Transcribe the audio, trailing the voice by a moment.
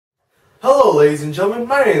Hello ladies and gentlemen,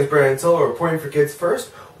 my name is Brandon Solo, reporting for Kids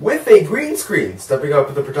First, with a green screen, stepping up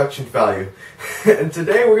with the production value. And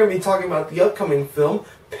today we're going to be talking about the upcoming film,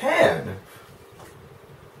 Pan.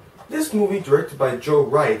 This movie, directed by Joe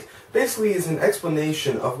Wright, basically is an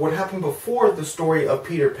explanation of what happened before the story of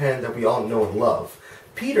Peter Pan that we all know and love.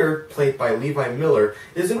 Peter, played by Levi Miller,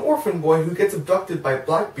 is an orphan boy who gets abducted by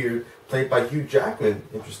Blackbeard, played by Hugh Jackman,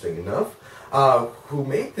 interesting enough, who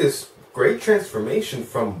made this great transformation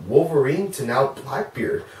from Wolverine to now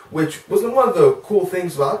Blackbeard, which was one of the cool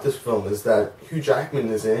things about this film is that Hugh Jackman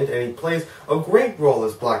is in it and he plays a great role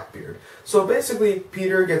as Blackbeard. So basically,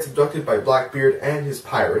 Peter gets abducted by Blackbeard and his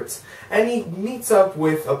pirates, and he meets up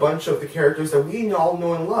with a bunch of the characters that we all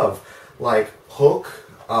know and love, like Hook,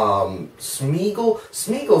 Smeagol's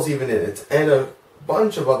even in it, and a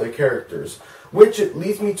bunch of other characters. Which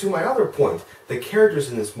leads me to my other point. The characters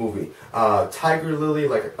in this movie. Tiger Lily,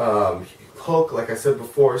 like Hook, like I said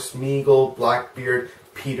before, Smeagol, Blackbeard,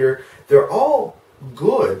 Peter. They're all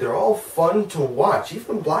good. They're all fun to watch.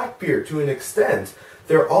 Even Blackbeard, to an extent.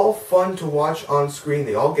 They're all fun to watch on screen.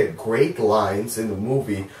 They all get great lines in the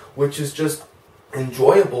movie, which is just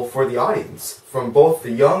enjoyable for the audience, from both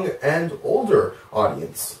the young and older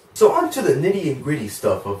audience. So on to the nitty and gritty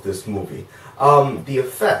stuff of this movie. The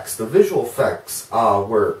effects, the visual effects,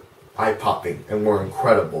 were eye-popping and were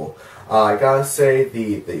incredible. I gotta say,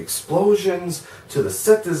 the explosions, to the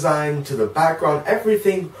set design, to the background,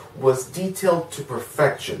 everything was detailed to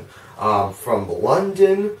perfection. From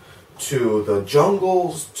London, to the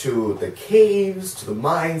jungles, to the caves, to the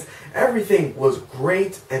mines, everything was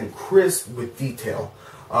great and crisp with detail.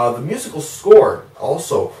 The musical score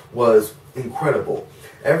also was incredible.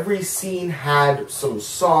 Every scene had some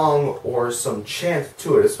song or some chant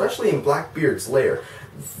to it, especially in Blackbeard's lair.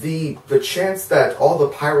 The chants that all the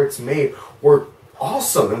pirates made were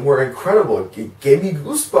awesome and were incredible. It gave me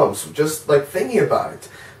goosebumps just like thinking about it.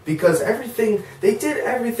 Because they did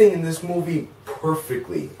everything in this movie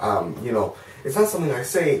perfectly. You know, it's not something I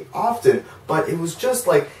say often, but it was just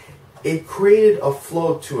like, it created a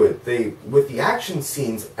flow to it. With the action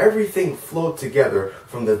scenes, everything flowed together,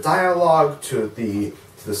 from the dialogue to the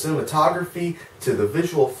cinematography, to the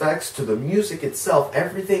visual effects, to the music itself.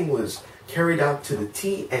 Everything was carried out to the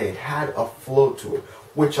T, and it had a flow to it,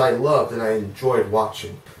 which I loved and I enjoyed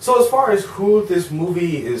watching. So as far as who this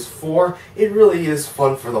movie is for, it really is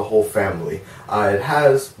fun for the whole family. It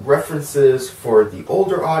has references for the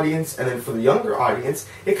older audience, and then for the younger audience,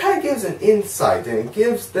 it kind of gives an insight, and it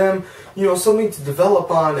gives them, you know, something to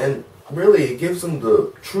develop on, and really it gives them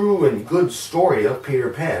the true and good story of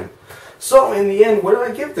Peter Pan. So in the end, what do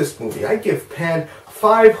I give this movie? I give Pan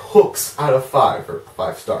 5 hooks out of 5, or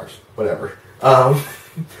 5 stars, whatever.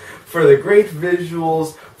 For the great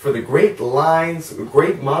visuals, for the great lines,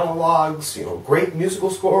 great monologues, you know, great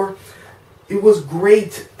musical score. It was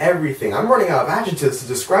great everything. I'm running out of adjectives to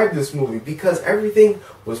describe this movie because everything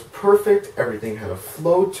was perfect, everything had a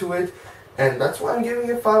flow to it, and that's why I'm giving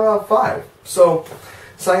it 5 out of 5. So,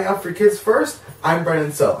 signing out for Kids First, I'm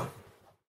Brandon Sella.